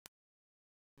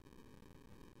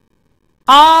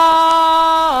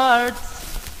Hearts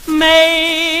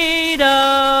made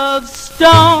of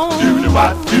stone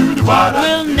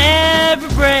will never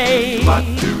break,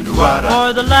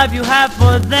 for the love you have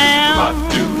for them,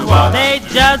 they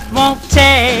just won't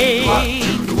take.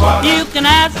 You can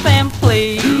ask them,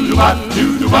 please,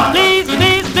 please,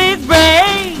 please, please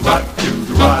break,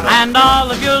 and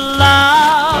all of your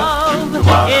love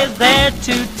is there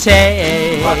to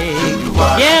take.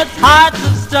 Yes, hearts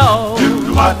of stone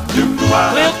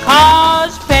will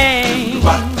cause pain,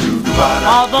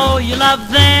 although you love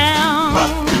them,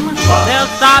 they'll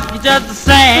stop you just the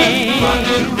same.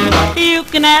 You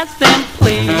can ask them,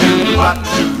 please,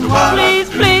 please,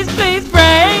 please, please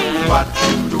break,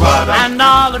 and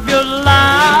all of your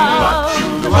love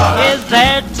is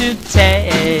there to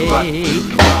take.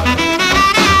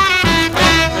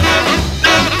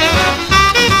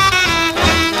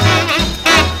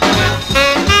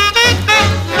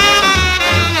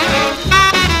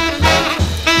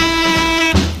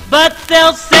 But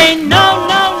they'll say no,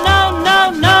 no, no, no,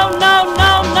 no, no,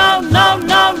 no, no, no,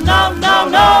 no, no, no,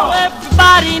 no.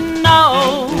 Everybody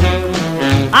knows.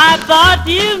 I thought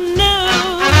you knew.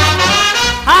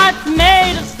 Hearts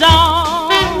made of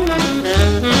stone.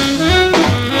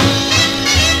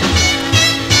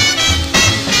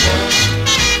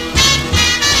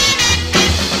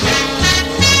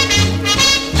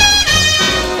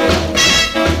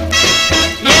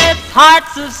 Yes,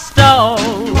 hearts of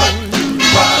stone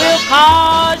will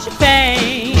cause you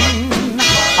pain,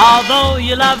 although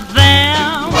you love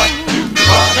them,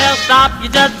 they'll stop you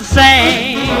just the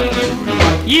same.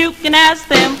 You can ask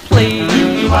them, please,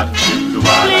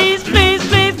 please, please,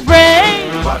 please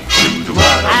break,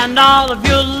 and all of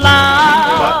your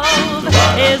love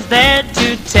is there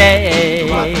to take.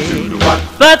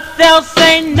 But they'll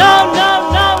say no,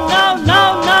 no, no, no,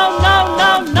 no, no, no,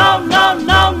 no, no, no,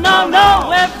 no, no,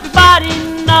 no. Everybody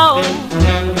knows.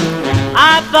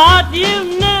 I thought you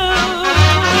knew.